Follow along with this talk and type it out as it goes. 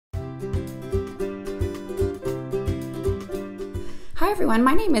everyone,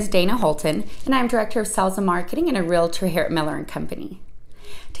 my name is Dana Holton and I'm Director of Sales and Marketing and a Realtor here at Miller & Company.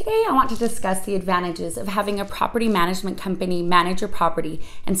 Today I want to discuss the advantages of having a property management company manage your property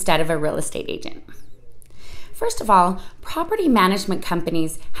instead of a real estate agent. First of all, property management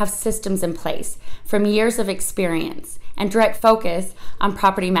companies have systems in place from years of experience and direct focus on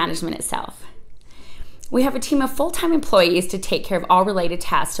property management itself. We have a team of full-time employees to take care of all related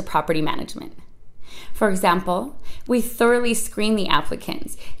tasks to property management. For example, we thoroughly screen the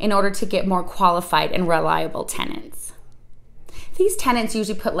applicants in order to get more qualified and reliable tenants. These tenants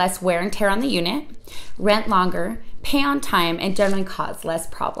usually put less wear and tear on the unit, rent longer, pay on time, and generally cause less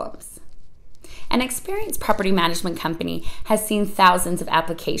problems. An experienced property management company has seen thousands of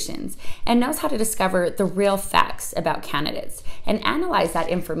applications and knows how to discover the real facts about candidates and analyze that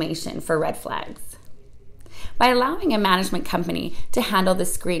information for red flags. By allowing a management company to handle the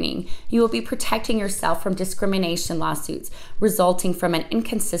screening, you will be protecting yourself from discrimination lawsuits resulting from an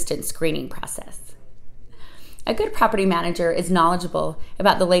inconsistent screening process. A good property manager is knowledgeable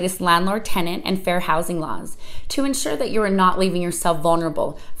about the latest landlord, tenant, and fair housing laws to ensure that you are not leaving yourself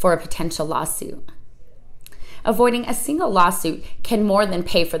vulnerable for a potential lawsuit. Avoiding a single lawsuit can more than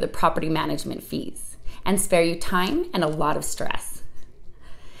pay for the property management fees and spare you time and a lot of stress.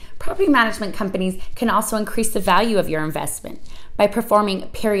 Property management companies can also increase the value of your investment by performing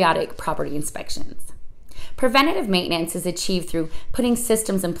periodic property inspections. Preventative maintenance is achieved through putting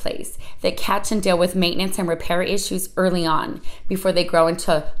systems in place that catch and deal with maintenance and repair issues early on before they grow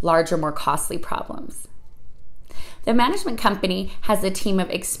into larger, more costly problems. The management company has a team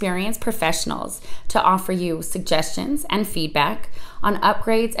of experienced professionals to offer you suggestions and feedback on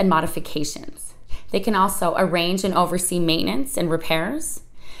upgrades and modifications. They can also arrange and oversee maintenance and repairs,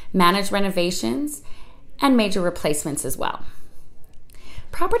 manage renovations, and major replacements as well.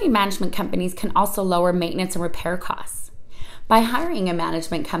 Property management companies can also lower maintenance and repair costs. By hiring a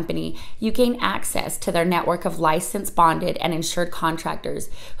management company, you gain access to their network of licensed, bonded, and insured contractors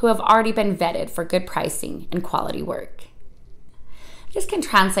who have already been vetted for good pricing and quality work. This can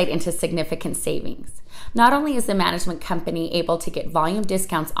translate into significant savings. Not only is the management company able to get volume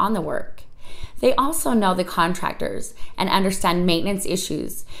discounts on the work, they also know the contractors and understand maintenance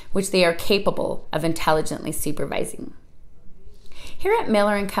issues, which they are capable of intelligently supervising. Here at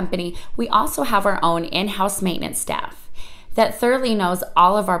Miller & Company, we also have our own in-house maintenance staff that thoroughly knows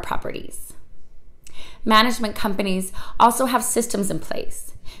all of our properties. Management companies also have systems in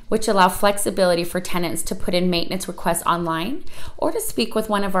place, which allow flexibility for tenants to put in maintenance requests online or to speak with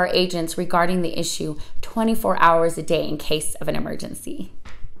one of our agents regarding the issue 24 hours a day in case of an emergency.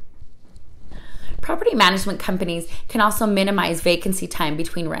 Property management companies can also minimize vacancy time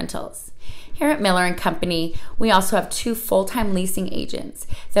between rentals. Here at Miller & Company, we also have 2 full-time leasing agents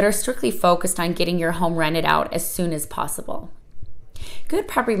that are strictly focused on getting your home rented out as soon as possible. Good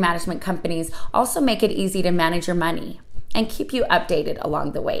property management companies also make it easy to manage your money and keep you updated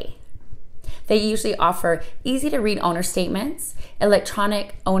along the way. They usually offer easy-to-read owner statements,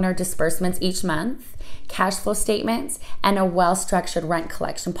 electronic owner disbursements each month, cash flow statements, and a well-structured rent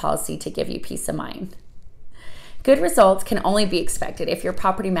collection policy to give you peace of mind. Good results can only be expected if your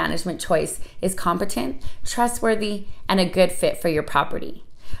property management choice is competent, trustworthy, and a good fit for your property.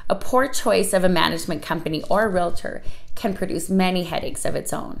 A poor choice of a management company or a realtor can produce many headaches of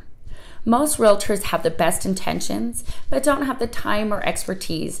its own. Most realtors have the best intentions, but don't have the time or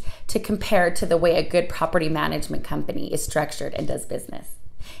expertise to compare to the way a good property management company is structured and does business.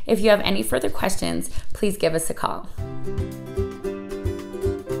 If you have any further questions, please give us a call.